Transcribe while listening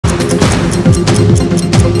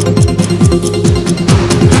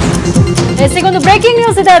Breaking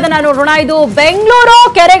news ಇದೆ, ಅದನ್ನ ನೋಡೋಣ. ಇದು ಬೆಂಗಳೂರು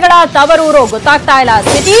ಕೆರೆಗಳ ತವರೂರು ಗೊತ್ತಾಗ್ತಾ ಇಲ್ಲ.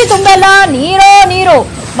 ಸಿಟಿ ತುಂಬೆಲ್ಲ ನೀರು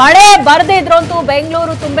ಮಳೆ ಬರದೇ ಇದ್ರಂತೂ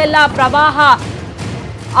ಬೆಂಗಳೂರು ತುಂಬೆಲ್ಲ ಪ್ರವಾಹ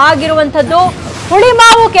ಆಗಿರುವಂತದ್ದು.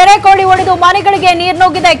 ಹುಳಿಮಾವು ಕೆರೆ ಕೋಡಿ ಒಡೆದು ಮನೆಗಳಿಗೆ ನೀರು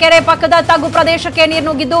ನುಗ್ಗಿದೆ. ಕೆರೆ ಪಕ್ಕದ ತಗ್ಗು ಪ್ರದೇಶಕ್ಕೆ ನೀರು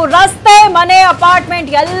ನುಗ್ಗಿದ್ದು ರಸ್ತೆ, ಮನೆ,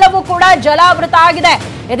 ಅಪಾರ್ಟ್ಮೆಂಟ್ ಎಲ್ಲವೂ ಕೂಡ ಜಲಾವೃತ ಆಗಿದೆ.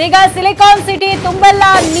 ಇದೀಗ ಸಿಲಿಕಾನ್ ಸಿಟಿ ತುಂಬೆಲ್ಲ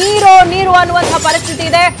ನೀರು ಅನ್ನುವಂತಹ ಪರಿಸ್ಥಿತಿ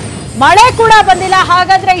ಇದೆ. ಮಳೆ ಕೂಡ ಬಂದಿಲ್ಲ.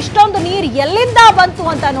 ಹಾಗಾದ್ರೆ ಇಷ್ಟೊಂದು ನೀರು ಎಲ್ಲಿಂದ ಬಂತು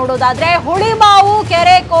ಅಂತ ನೋಡೋದಾದ್ರೆ ಹುಳಿಮಾವು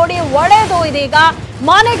ಕೆರೆ ಕೋಡಿ ಒಡೆದು ಇದೀಗ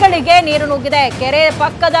ಮನೆಗಳಿಗೆ ನೀರು ನುಗ್ಗಿದೆ. ಕೆರೆ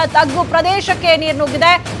ಪಕ್ಕದ ತಗ್ಗು ಪ್ರದೇಶಕ್ಕೆ ನೀರು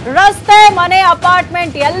ನುಗ್ಗಿದೆ. ರಸ್ತೆ, ಮನೆ,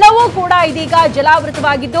 ಅಪಾರ್ಟ್ಮೆಂಟ್ ಎಲ್ಲವೂ ಕೂಡ ಇದೀಗ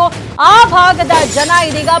ಜಲಾವೃತವಾಗಿದ್ದು ಆ ಭಾಗದ ಜನ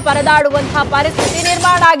ಇದೀಗ ಪರದಾಡುವಂತಹ ಪರಿಸ್ಥಿತಿ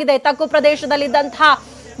ನಿರ್ಮಾಣ ಆಗಿದೆ. ತಗ್ಗು ಪ್ರದೇಶದಲ್ಲಿದ್ದಂತಹ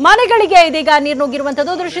ಮನೆಗಳಿಗೆ ಇದೀಗ ನೀರು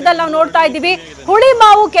ನುಗ್ಗಿರುವಂತದ್ದು ದೃಶ್ಯದಲ್ಲಿ ನಾವು ನೋಡ್ತಾ ಇದ್ದೀವಿ.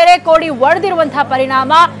 ಹುಳಿಮಾವು ಕೆರೆ ಕೋಡಿ ಒಡೆದಿರುವಂತಹ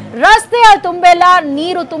ಪರಿಣಾಮ ರಸ್ತೆಯ ತುಂಬೆಲ್ಲ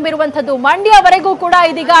ನೀರು ತುಂಬಿರುವಂತದ್ದು. ಮಂಡ್ಯವರೆಗೂ ಕೂಡ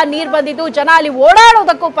ಇದೀಗ ನೀರು ಬಂದಿದ್ದು ಜನ ಅಲ್ಲಿ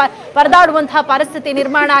ಓಡಾಡೋದಕ್ಕೂ ಪರದಾಡುವಂತಹ ಪರಿಸ್ಥಿತಿ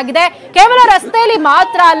ನಿರ್ಮಾಣ ಆಗಿದೆ. ಕೇವಲ ರಸ್ತೆಯಲ್ಲಿ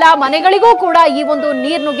ಮಾತ್ರ ಅಲ್ಲ, ಮನೆಗಳಿಗೂ ಕೂಡ ಈ ಒಂದು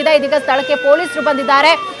ನೀರು ನುಗ್ಗಿದೆ. ಇದೀಗ ಸ್ಥಳಕ್ಕೆ ಪೊಲೀಸರು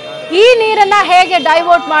ಬಂದಿದ್ದಾರೆ. ಈ ನೀರನ್ನ ಹೇಗೆ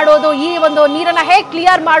ಡೈವರ್ಟ್ ಮಾಡೋದು, ಈ ಒಂದು ನೀರನ್ನ ಹೇಗೆ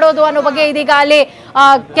ಕ್ಲಿಯರ್ ಮಾಡೋದು ಅನ್ನೋ ಬಗ್ಗೆ ಇದೀಗ ಅಲ್ಲಿ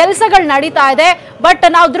ಕೆಲಸಗಳು ನಡೀತಾ ಇದೆ. ಬಟ್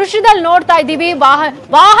ನಾವು ದೃಶ್ಯದಲ್ಲಿ ನೋಡ್ತಾ ಇದ್ದೀವಿ,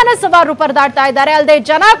 ವಾಹನ ಸವಾರರು ಪರದಾಡ್ತಾ ಇದ್ದಾರೆ. ಅಲ್ಲದೆ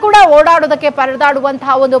ಜನ ಕೂಡ ಓಡಾಡೋದಕ್ಕೆ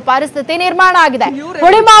ಪರದಾಡುವಂತಹ ಒಂದು ಪರಿಸ್ಥಿತಿ ನಿರ್ಮಾಣ ಆಗಿದೆ.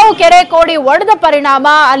 ಹುಳಿಮಾವು ಕೆರೆ ಕೋಡಿ ಒಡೆದ ಪರಿಣಾಮ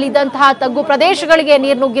ಅಲ್ಲಿದ್ದಂತಹ ತಗ್ಗು ಪ್ರದೇಶಗಳಿಗೆ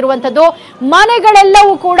ನೀರು ನುಗ್ಗಿರುವಂತದ್ದು.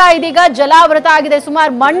 ಮನೆಗಳೆಲ್ಲವೂ ಕೂಡ ಇದೀಗ ಜಲಾವೃತ ಆಗಿದೆ.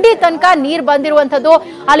 ಸುಮಾರು ಮಂಡಿ ತನಕ ನೀರು ಬಂದಿರುವಂತದ್ದು.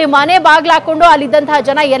 ಅಲ್ಲಿ ಮನೆ ಬಾಗ್ಲಾಕೊಂಡು ಅಲ್ಲಿದ್ದಂತಹ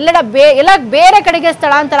ಜನ ಎಲ್ಲ ಬೇರೆ ಕಡೆಗೆ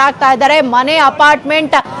ಸ್ಥಳಾಂತರ ಆಗ್ತಾ ಇದ್ದಾರೆ. ಮನೆ,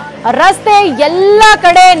 ಅಪಾರ್ಟ್ಮೆಂಟ್, ರಸ್ತೆ ಎಲ್ಲ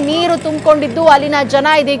ಕಡೆ ನೀರು ತುಂಬಿಕೊಂಡಿದ್ದು ಅಲ್ಲಿನ ಜನ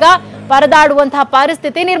ಇದೀಗ ಪರದಾಡುವಂತಹ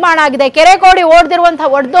ಪರಿಸ್ಥಿತಿ ನಿರ್ಮಾಣ ಆಗಿದೆ. ಕೆರೆ ಕೋಡಿ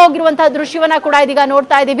ಒಡೆದು ಹೋಗಿರುವಂತಹ ದೃಶ್ಯವನ್ನ ಕೂಡ ಇದೀಗ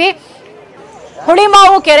ನೋಡ್ತಾ ಇದ್ದೀವಿ.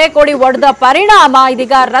 ಹುಳಿಮಾವು ಕೆರೆ ಕೋಡಿ ಒಡೆದ ಪರಿಣಾಮ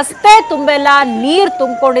ಇದೀಗ ರಸ್ತೆ ತುಂಬೆಲ್ಲ ನೀರು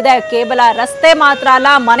ತುಂಬಿಕೊಂಡಿದೆ. ಕೇವಲ ರಸ್ತೆ ಮಾತ್ರ ಅಲ್ಲ,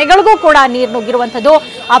 ಮನೆಗಳಿಗೂ ಕೂಡ ನೀರು ನುಗ್ಗಿರುವಂತದ್ದು.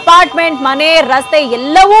 ಅಪಾರ್ಟ್ಮೆಂಟ್, ಮನೆ, ರಸ್ತೆ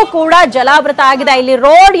ಎಲ್ಲವೂ ಕೂಡ ಜಲಾವೃತ ಆಗಿದೆ. ಇಲ್ಲಿ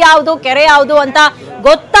ರೋಡ್ ಯಾವುದು, ಕೆರೆ ಯಾವುದು ಅಂತ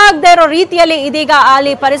ಗೊತ್ತಾಗದೇ ಇರೋ ರೀತಿಯಲ್ಲಿ ಇದೀಗ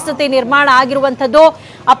ಅಲ್ಲಿ ಪರಿಸ್ಥಿತಿ ನಿರ್ಮಾಣ ಆಗಿರುವಂತದ್ದು.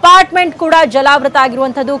 ಅಪಾರ್ಟ್ಮೆಂಟ್ ಕೂಡ ಜಲಾವೃತ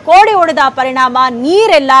ಆಗಿರುವಂತದ್ದು. ಕೋಡಿ ಒಡೆದ ಪರಿಣಾಮ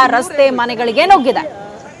ನೀರೆಲ್ಲ ರಸ್ತೆ, ಮನೆಗಳಿಗೆ ನುಗ್ಗಿದೆ.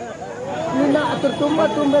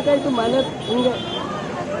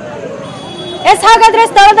 ಹಾಗಾದ್ರೆ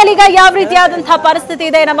ಸ್ಥಳದಲ್ಲಿ ಈಗ ಯಾವ ರೀತಿಯಾದಂತಹ ಪರಿಸ್ಥಿತಿ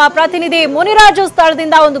ಇದೆ, ನಮ್ಮ ಪ್ರತಿನಿಧಿ ಮುನಿರಾಜು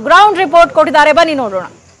ಸ್ಥಳದಿಂದ ಒಂದು ಗ್ರೌಂಡ್ ರಿಪೋರ್ಟ್ ಕೊಟ್ಟಿದ್ದಾರೆ. ಬನ್ನಿ ನೋಡೋಣ.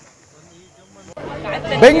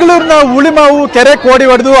 ಬೆಂಗಳೂರಿನ ಹುಳಿಮಾವು ಕೆರೆ ಕೋಡಿ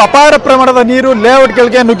ಒಡೆದು ಅಪಾರ ಪ್ರಮಾಣದ ನೀರು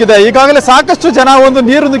ಲೇಔಟ್ಗಳಿಗೆ ನುಗ್ಗಿದೆ. ಈಗಾಗಲೇ ಸಾಕಷ್ಟು ಜನ ಒಂದು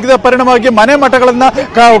ನೀರು ನುಗ್ಗಿದ ಪರಿಣಾಮವಾಗಿ ಮನೆ ಮಠಗಳನ್ನ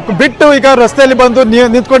ಬಿಟ್ಟು ಈಗ ರಸ್ತೆಯಲ್ಲಿ ಬಂದು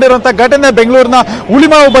ನಿಂತ್ಕೊಂಡಿರುವಂತಹ ಘಟನೆ ಬೆಂಗಳೂರಿನ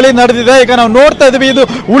ಹುಳಿಮಾವು ಬಳಿ ನಡೆದಿದೆ. ಈಗ ನಾವು ನೋಡ್ತಾ ಇದೀವಿ, ಇದು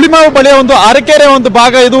ಹುಳಿಮಾವು ಬಳಿಯ ಒಂದು ಅರಕೆರೆ ಒಂದು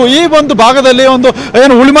ಭಾಗ. ಇದು ಈ ಒಂದು ಭಾಗದಲ್ಲಿ ಒಂದು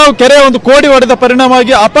ಏನು ಹುಳಿಮಾವು ಕೆರೆ ಒಂದು ಕೋಡಿ ಒಡೆದ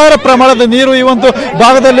ಪರಿಣಾಮವಾಗಿ ಅಪಾರ ಪ್ರಮಾಣದ ನೀರು ಈ ಒಂದು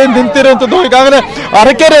ಭಾಗದಲ್ಲಿ ನಿಂತಿರುವಂತದ್ದು. ಈಗಾಗಲೇ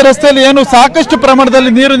ಅರಕೆರೆ ರಸ್ತೆಯಲ್ಲಿ ಏನು ಸಾಕಷ್ಟು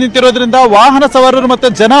ಪ್ರಮಾಣದಲ್ಲಿ ನೀರು ನಿಂತಿರೋದ್ರಿಂದ ವಾಹನ ಸವಾರರು ಮತ್ತೆ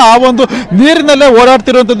ಜನ ಆ ಒಂದು ನೀರಿನಲ್ಲೇ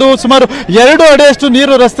ಓಡಾಡ್ತಿರುವಂತದ್ದು. ಸುಮಾರು 2 ಅಡಿಯಷ್ಟು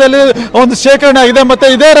ನೀರು ರಸ್ತೆಯಲ್ಲಿ ಒಂದು ಶೇಖರಣೆ ಆಗಿದೆ. ಮತ್ತೆ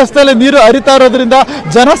ಇದೇ ರಸ್ತೆಯಲ್ಲಿ ನೀರು ಹರಿತಾ ಇರೋದ್ರಿಂದ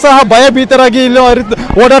ಜನ ಸಹ ಭಯಭೀತರಾಗಿ ಇಲ್ಲಿ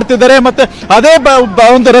ಓಡಾಡ್ತಿದ್ದಾರೆ. ಮತ್ತೆ ಅದೇ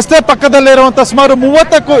ಒಂದು ರಸ್ತೆ ಪಕ್ಕದಲ್ಲಿರುವಂತಹ ಸುಮಾರು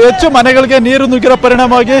 30ಕ್ಕೂ ಹೆಚ್ಚು ಮನೆಗಳಿಗೆ ನೀರು ನುಗ್ಗಿರೋ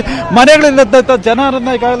ಪರಿಣಾಮವಾಗಿ ಮನೆಗಳಿಲ್ಲದಂತ ಜನರನ್ನ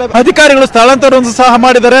ಈಗಾಗಲೇ ಅಧಿಕಾರಿಗಳು ಸ್ಥಳಾಂತರವನ್ನು ಸಹ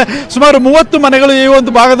ಮಾಡಿದ್ದಾರೆ. ಸುಮಾರು 30 ಮನೆಗಳು ಈ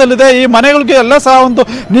ಒಂದು ಭಾಗದಲ್ಲಿದೆ. ಈ ಮನೆಗಳಿಗೆ ಎಲ್ಲ ಸಹ ಒಂದು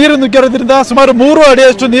ನೀರು ನುಗ್ಗಿರೋದ್ರಿಂದ ಸುಮಾರು 3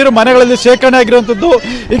 ಅಡಿಯಷ್ಟು ನೀರು ಮನೆಗಳಲ್ಲಿ ಶೇಖರಣೆ ಆಗಿರುವಂತದ್ದು.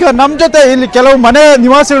 ಈಗ ನಮ್ಮ ಜೊತೆ ಇಲ್ಲಿ ಕೆಲವು ಮನೆ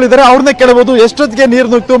ನಿವಾಸಿಗಳಿದ್ದಾರೆ, ಅವ್ರನ್ನೇ ಕೇಳಬಹುದು ಎಷ್ಟೊತ್ತಿಗೆ ನೀರು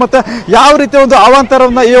ನುಗ್ತು ಮತ್ತೆ ಯಾವ ರೀತಿ ಒಂದು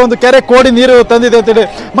ಅವಾಂತರವನ್ನ ಈ ಒಂದು ಕೆರೆ ಕೋಡಿ ನೀರು ತಂದಿದೆ ಅಂತ ಹೇಳಿ.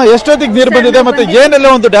 ಎಷ್ಟೊತ್ತಿಗೆ ನೀರು ಬಂದಿದೆ ಮತ್ತೆ ಏನೆಲ್ಲ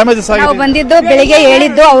ಒಂದು ಡ್ಯಾಮೇಜಸ್ ಆಗಿದೆ? ಬಂದಿದ್ದು ಬೆಳಿಗ್ಗೆ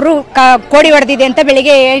ಹೇಳಿದ್ದು ಅವರು ಕೋಡಿ ಹೊಡೆದಿದೆ ಅಂತ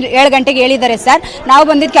ಬೆಳಿಗ್ಗೆ 7 ಗಂಟೆಗೆ ಹೇಳಿದ್ದಾರೆ ಸರ್. ನಾವು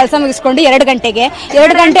ಬಂದಿದ್ದು ಕೆಲಸ ಮುಗಿಸ್ಕೊಂಡು 2 ಗಂಟೆ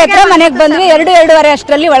ಹತ್ರ ಮನೆಗೆ ಬಂದ್ವಿ. 2-2:30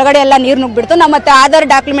 ಅಷ್ಟರಲ್ಲಿ ಒಳಗಡೆ ಎಲ್ಲ ನೀರು ನುಗ್ಬಿಡ್ತು. ನಾವು ಮತ್ತೆ ಆಧಾರ್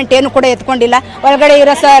ಡಾಕ್ಯುಮೆಂಟ್ ಏನು ಕೂಡ ಎತ್ಕೊಂಡಿಲ್ಲ. ಒಳಗಡೆ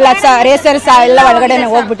ಇರೋ ರೇಸರ್ ಎಲ್ಲ ಒಳಗಡೆ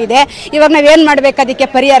ಹೋಗ್ಬಿಟ್ಟಿದೆ. ಇವಾಗ ನಾವೇನ್ ಮಾಡ್ಬೇಕು, ಅದಕ್ಕೆ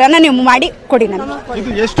ಪರಿಹಾರನ ನೀವು ಮಾಡಿ ಕೊಡಿ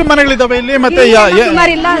ನಮ್ಗೆ. ಎಷ್ಟು ಮನೆಗಳಿದಾವೆ ಇಲ್ಲಿ? ಮತ್ತೆ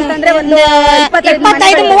ಇಲ್ಲ ಅಂತಂದ್ರೆ ಒಂದು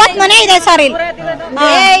 25-30 ಮನೆ ಇದೆ ಸರ್. ಇಲ್ಲಿ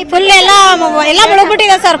ಫುಲ್ ಎಲ್ಲ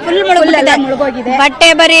ಮುಳುಗ್ಬಿಟ್ಟಿದೆ ಸರ್. ಫುಲ್ ಮುಳುಗೋಗಿದೆ. ಬಟ್ಟೆ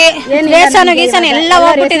ಬರಿ ರೇಷನ್ ಗೀಸನ್ ಎಲ್ಲ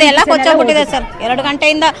ಹೋಗ್ಬಿಟ್ಟಿದೆ, ಎಲ್ಲ ಕೊಚ್ಚೋಗ್ಬಿಟ್ಟಿದೆ ಸರ್. 2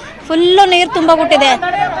 ಗಂಟೆಯಿಂದ ಫುಲ್ಲು ನೀರು ತುಂಬೋಗ್ಬಿಟ್ಟಿದೆ.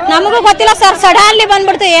 ನಮಗೂ ಗೊತ್ತಿಲ್ಲ ಸರ್, ಸಡನ್ಲಿ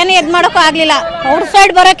ಬಂದ್ಬಿಡ್ತು. ಏನು ಎದ್ ಮಾಡೋಕ್ಕೂ ಆಗ್ಲಿಲ್ಲ. ಔಟ್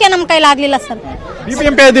ಸೈಡ್ ಬರೋಕೆ ನಮ್ ಕೈಲಾಗ್ಲಿಲ್ಲ ಸರ್.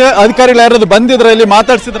 ಬಿಬಿಎಂಪಿ ಅಧಿಕಾರಿಗಳು ಯಾರಾದ್ರು ಬಂದಿದ್ರ, ಇಲ್ಲಿ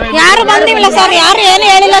ಮಾತಾಡ್ಸಿದ್ರ? ಯಾರು ಬಂದಿಲ್ಲ ಸರ್, ಯಾರು ಏನು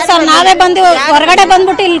ಹೇಳಿಲ್ಲ ಸರ್. ನಾವೇ ಬಂದು ಹೊರಗಡೆ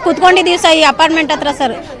ಬಂದ್ಬಿಟ್ಟು ಇಲ್ಲಿ ಕುತ್ಕೊಂಡಿದೀವಿ ಸರ್, ಈ ಅಪಾರ್ಟ್ಮೆಂಟ್ ಹತ್ರ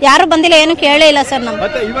ಸರ್. ಯಾರು ಬಂದಿಲ್ಲ, ಏನು ಕೇಳೇ ಇಲ್ಲ ಸರ್.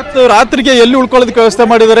 ನಮ್ಗೆ ಇವತ್ತು ರಾತ್ರಿಗೆ ಎಲ್ಲಿ ಉಳ್ಕೊಳ್ಳೋದಕ್ಕೆ ವ್ಯವಸ್ಥೆ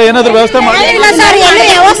ಮಾಡಿದಾರೆ? ಏನಾದ್ರು ವ್ಯವಸ್ಥೆ ಮಾಡಿಲ್ಲ ಸರ್. ಎಲ್ಲಿ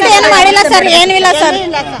ವ್ಯವಸ್ಥೆ ಏನು ಮಾಡಿಲ್ಲ ಸರ್, ಏನು ಇಲ್ಲ ಸರ್.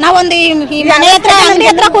 ನಾವೊಂದು ಈ ಮನೆ ಹತ್ರ ಅಂಗಡಿ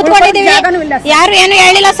ಹತ್ರ ಕೂತ್ಕೊಂಡಿದೀವಿ. ಯಾರು ಏನು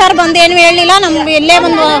ಹೇಳಿಲ್ಲ ಸರ್, ಬಂದು ಏನು ಹೇಳಿಲ್ಲ. ನಮ್ಗೆ ಇಲ್ಲೇ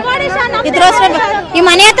ಬಂದು ಇದ್ರ ಈ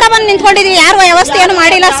ಮನೆ ಹತ್ರ ಬಂದು ನಿಂತ್ಕೊಂಡಿದೀವಿ. ಯಾರು ವ್ಯವಸ್ಥೆ ಏನು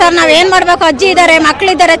ಮಾಡಿಲ್ಲ ಸರ್. ನಾವ್ ಏನ್ ಮಾಡ್ಬೇಕು? ಅಜ್ಜಿ ಇದಾರೆ,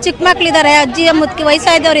 ಮಕ್ಳಿದ್ದಾರೆ, ಚಿಕ್ಕ ಮಕ್ಳಿದ್ದಾರೆ, ಅಜ್ಜಿ ಮುದ್ಕಿ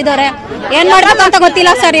ವಯಸ್ಸಾದವ್ರು ಇದಾರೆ. ಏನ್ ಮಾಡ್ಬೇಕು ಅಂತ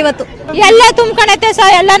ಗೊತ್ತಿಲ್ಲ ಸರ್ ಇವತ್ತು. ಎಲ್ಲ ತುಂಬ್ಕೊಂಡೈತೆ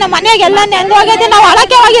ಸರ್, ಎಲ್ಲ ನಮ್ಮ ಮನೆಗೆ ಎಲ್ಲ ನೆಂದು ಹೋಗೈತೆ. ನಾವು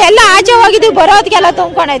ಒಳಕ್ಕೆ ಹೋಗಿ ಎಲ್ಲ ಆಚೆ ಹೋಗಿದ್ವಿ, ಬರೋದಕ್ಕೆಲ್ಲ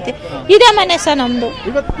ತುಂಬ್ಕೊಂಡೈತಿ. ಇದೇ ಮನೆ ಸರ್ ನಮ್ದು.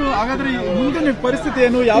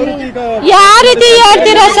 ಯಾವ ರೀತಿ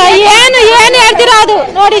ಹೇಳ್ತೀರಾ ಸರ್? ಏನು ಹೇಳ್ತೀರಾ ಅದು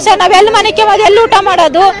ನೋಡಿ ಸರ್. ನಾವೆಲ್ಲ ಮನೆಗೆ ಎಲ್ಲಿ ಊಟ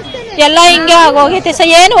ಮಾಡೋದು ಎಲ್ಲ ಹಿಂಗೆ ಆಗೋಗೈತೆ ಸರ್.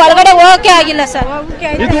 ಏನು ಒಳಗಡೆ ಹೋಗಕ್ಕೆ ಆಗಿಲ್ಲ ಸರ್.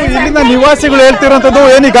 ಇದು ಇಲ್ಲಿನ ನಿವಾಸಿಗಳು ಹೇಳ್ತಿರುವಂತದ್ದು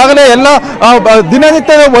ಏನು ಈಗಾಗಲೇ ಎಲ್ಲ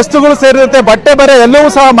ದಿನನಿತ್ಯದ ವಸ್ತುಗಳು ಸೇರಿದಂತೆ ಬಟ್ಟೆ ಬರೆ ಎಲ್ಲವೂ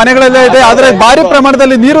ಸಹ ಮನೆಗಳಲ್ಲೇ ಇದೆ. ಆದರೆ ಭಾರಿ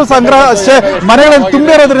ಪ್ರಮಾಣದಲ್ಲಿ ನೀರು ಸಂಗ್ರಹ ಮನೆಗಳಲ್ಲಿ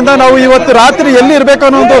ತುಂಬಿರೋದ್ರಿಂದ ನಾವು ಇವತ್ತು ರಾತ್ರಿ ಎಲ್ಲಿ ಇರಬೇಕು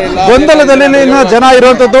ಅನ್ನೋ ಒಂದು ಗೊಂದಲದಲ್ಲಿ ಜನ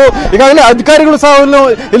ಇರುವಂತದ್ದು. ಈಗಾಗಲೇ ಅಧಿಕಾರಿಗಳು ಸಹ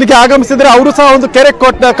ಇಲ್ಲಿಗೆ ಆಗಮಿಸಿದ್ರೆ ಅವರು ಸಹ ಒಂದು ಕೆರೆ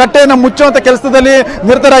ಕಟ್ಟೆಯನ್ನು ಮುಚ್ಚುವಂತ ಕೆಲಸದಲ್ಲಿ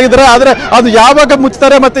ನಿರತರಾಗಿದ್ದಾರೆ. ಆದ್ರೆ ಅದು ಯಾವಾಗ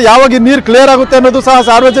ಮುಚ್ತಾರೆ ಮತ್ತೆ ಯಾವಾಗ ನೀರು ಕ್ಲಿಯರ್ ಆಗುತ್ತೆ ಅನ್ನೋದು ಸಹ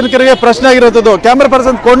ಸಾರ್ವಜನಿಕರಿಗೆ ಪ್ರಶ್ನೆ ಆಗಿರುವಂತದ್ದು. ಕ್ಯಾಮರಾ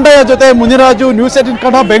ಪರ್ಸನ್ ಕೊಂಡಯ್ಯ ಜೊತೆ ಮುನಿರಾಜು, ನ್ಯೂಸ್ 18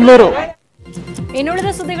 ಕನ್ನಡ, ಬೆಂಗಳೂರು. ಇನ್ನುಳಿದ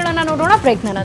ಸುದ್ದಿಗಳನ್ನ ನೋಡೋಣ ಬ್ರೇಕ್.